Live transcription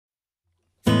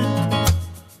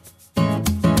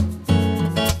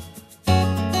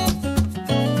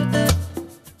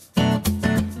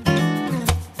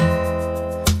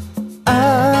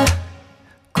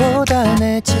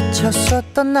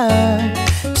지쳤었던 날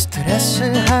스트레스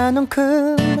한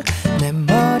움큼 내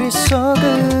머릿속은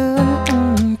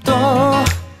또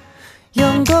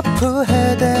연거푸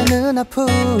해대는 아픔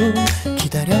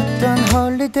기다렸던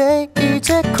홀리데이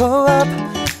이제 코앞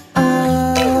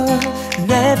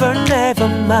Never never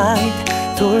mind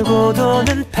돌고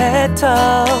도는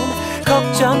패턴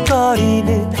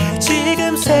걱정거리는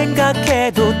지금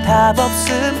생각해도 답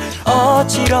없음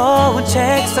어지러운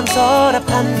책상 서랍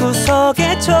한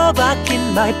구석에 처박힌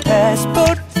my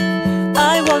passport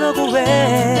I wanna go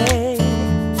away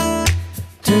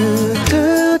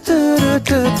뚜뚜뚜뚜뚜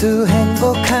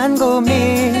행복한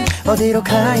고민 어디로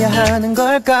가야 하는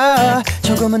걸까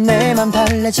조금은 내 맘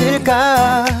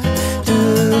달래질까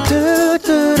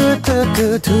뚜뚜뚜뚜뚜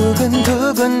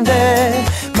두근두근대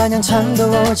마냥 잠도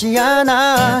오지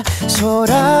않아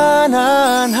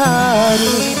소란한 하루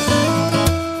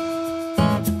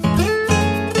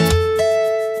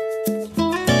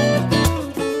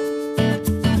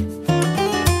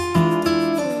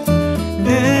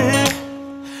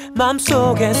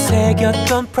맘속에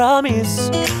새겼던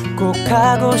promise 꼭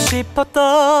가고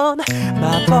싶었던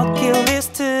my bucket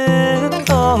list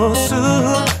숨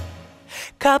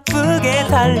가쁘게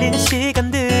달린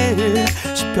시간들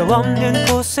쉼표 없는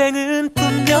고생은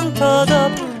분명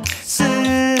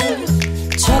덧없음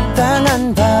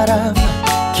적당한 바람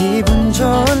기분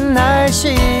좋은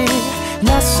날씨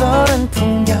낯설은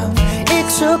풍경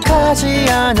익숙하지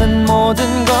않은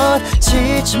모든 것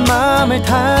지친 마음을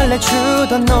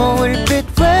달래주던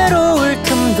노을빛 외로울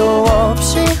틈도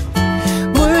없이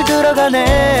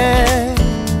물들어가네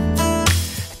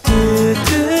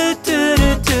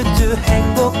뚜뚜뚜뚜뚜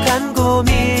행복한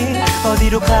고민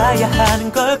어디로 가야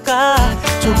하는 걸까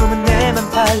조금은 내 맘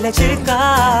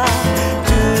달래질까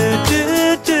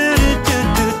뚜뚜뚜뚜뚜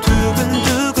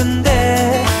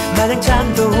두근두근대 마냥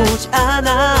잠도 오지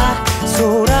않아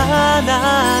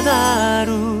소란한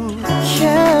하루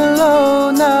Yellow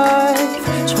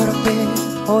night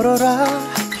초록빛 오로라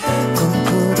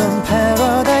꿈꾸던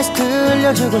paradise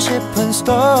들려주고 싶은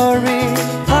story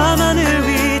밤하늘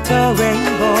위 the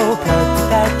rainbow 별빛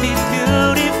달빛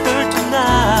beautiful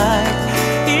tonight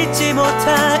잊지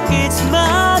못할 It's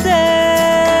my day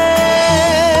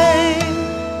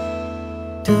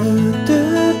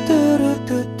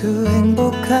뚜뚜뚜뚜뚜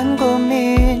행복한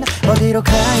고민 어디로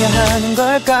가야 하는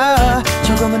걸까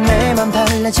조금은 내 맘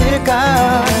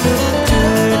달래질까